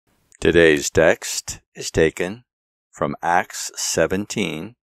Today's text is taken from Acts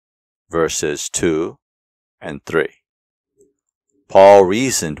 17, verses 2 and 3. Paul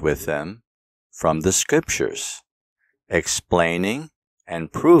reasoned with them from the Scriptures, explaining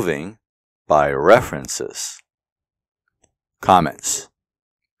and proving by references. Comments.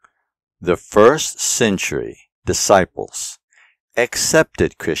 The first century disciples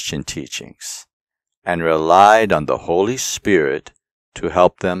accepted Christian teachings and relied on the Holy Spirit to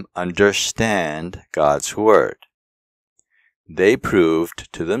help them understand God's Word. They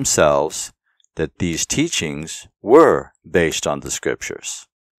proved to themselves that these teachings were based on the Scriptures.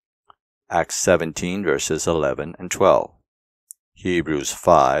 Acts 17, verses 11 and 12. Hebrews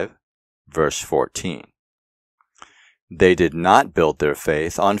 5, verse 14. They did not build their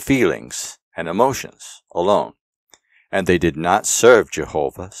faith on feelings and emotions alone, and they did not serve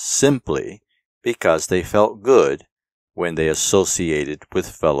Jehovah simply because they felt good when they associated with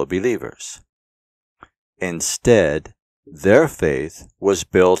fellow believers. Instead, their faith was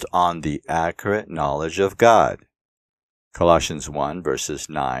built on the accurate knowledge of God. Colossians 1, verses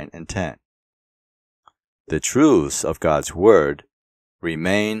 9 and 10. The truths of God's Word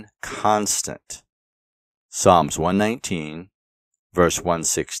remain constant. Psalms 119, verse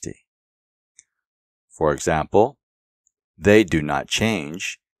 160. For example, they do not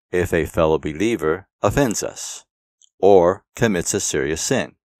change if a fellow believer offends us or commits a serious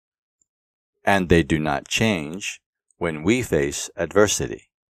sin, and they do not change when we face adversity.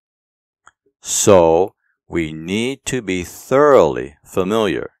 So, we need to be thoroughly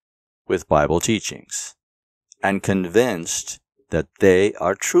familiar with Bible teachings and convinced that they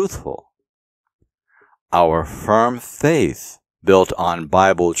are truthful. Our firm faith built on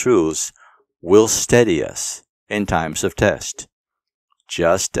Bible truths will steady us in times of test,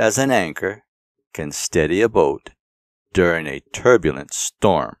 just as an anchor can steady a boat during a turbulent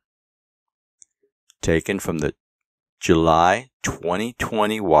storm. Taken from the July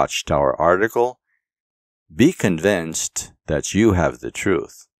 2020 Watchtower article, Be Convinced That You Have the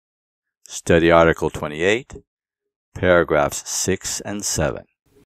Truth. Study Article 28, paragraphs 6 and 7.